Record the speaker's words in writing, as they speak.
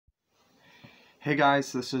Hey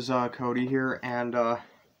guys, this is Cody here, and want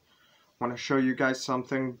to show you guys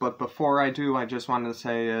something. But before I do, I just wanted to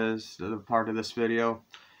say, as a part of this video,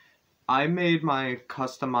 I made my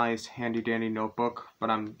customized handy dandy notebook, but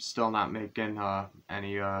I'm still not making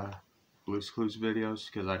any Blue's Clues videos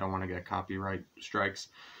because I don't want to get copyright strikes.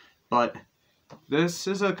 But this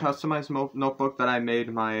is a customized notebook that I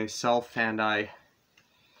made myself, and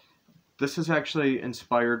this is actually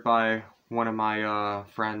inspired by one of my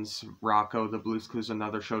friends, Rocco, the Blue's Clues and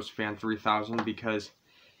Other Shows fan 3000, because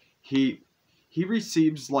he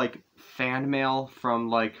receives like fan mail from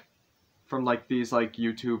these like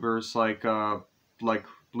YouTubers like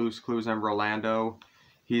Blue's Clues and Rolando.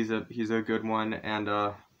 He's a good one,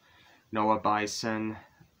 and Noah Bison.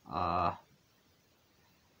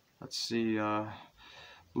 Let's see,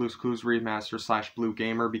 Blue's Clues Remaster / Blue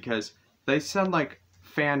Gamer, because they send like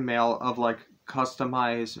fan mail of like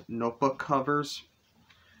customized notebook covers,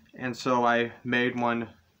 and so I made one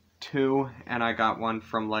too, and I got one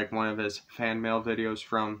from like one of his fan mail videos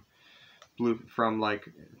from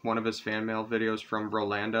one of his fan mail videos from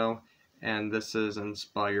Rolando, and this is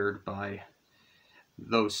inspired by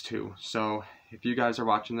those two. So if you guys are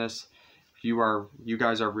watching this, you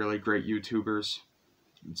guys are really great YouTubers.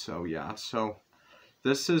 So yeah, so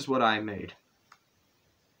this is what I made.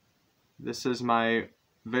 This is my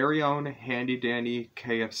very own handy dandy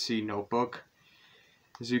KFC notebook.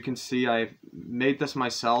 As you can see, I made this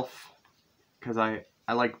myself because I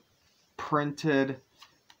like printed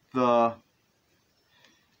the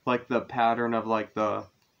pattern of like the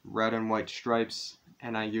red and white stripes,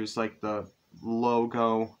 and I used like the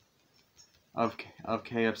logo of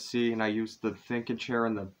KFC, and I used the thinking chair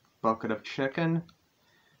and the bucket of chicken.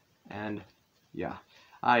 And yeah,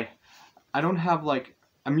 I don't have like,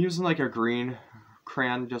 I'm using like a green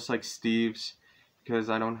crayon just like Steve's, because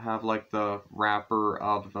I don't have like the wrapper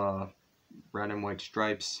of the red and white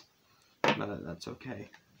stripes, but that's okay.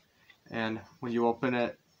 And when you open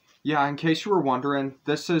it, yeah, in case you were wondering,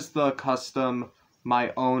 this is the custom,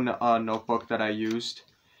 my own notebook that I used,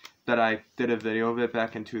 that I did a video of it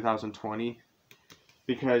back in 2020,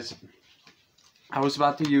 because I was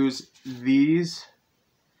about to use these,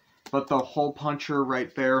 but the hole puncher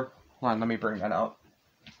right there, hold on, let me bring that out.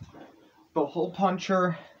 The hole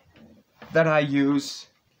puncher that I use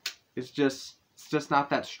is it's just not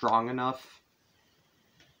that strong enough.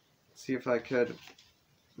 Let's see if I could,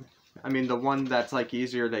 I mean, the one that's like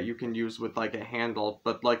easier that you can use with like a handle,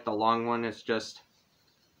 but like the long one is just,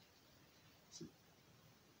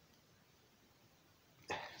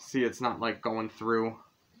 see, it's not like going through.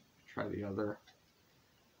 Try the other.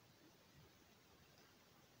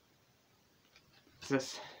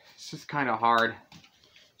 It's just kind of hard.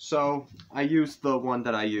 So I used the one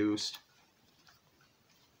that I used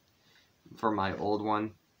for my old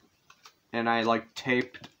one, and I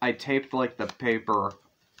taped like the paper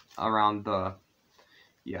around the,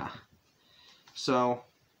 yeah, so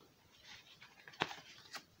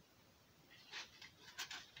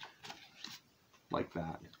like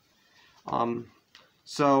that.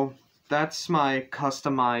 So that's my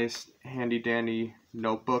customized handy dandy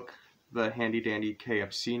notebook, the handy dandy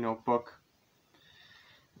KFC notebook.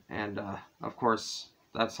 And of course,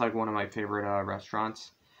 that's like one of my favorite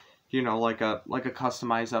restaurants. You know, like a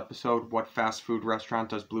customized episode. What fast food restaurant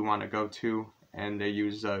does Blue want to go to? And they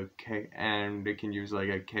use and they can use like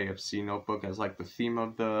a KFC notebook as like the theme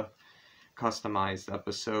of the customized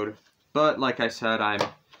episode. But like I said, I'm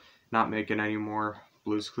not making any more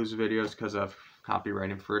Blue's Clues videos because of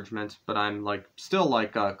copyright infringement. But I'm like still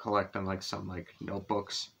like collecting like some like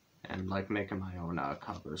notebooks and like making my own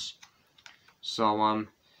covers. So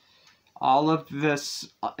all of this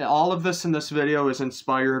in this video is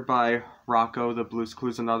inspired by Rocco, the Blue's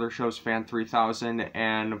Clues and Other Shows fan 3000,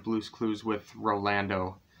 and Blue's Clues with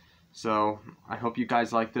Rolando. So I hope you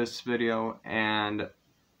guys like this video, and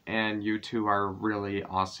you two are really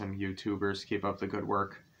awesome YouTubers. Keep up the good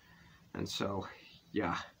work. And so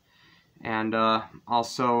yeah, and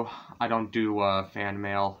also I don't do fan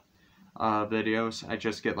mail videos. I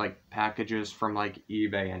just get like packages from like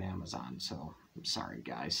eBay and Amazon. So I'm sorry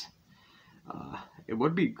guys. It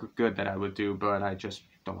would be good that I would do, but I just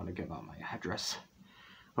don't want to give out my address.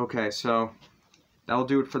 Okay, so that'll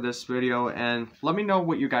do it for this video, and let me know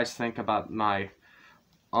what you guys think about my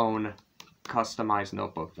own customized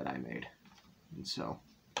notebook that I made. And so,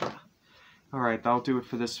 yeah. Alright, that'll do it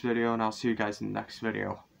for this video, and I'll see you guys in the next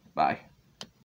video. Bye.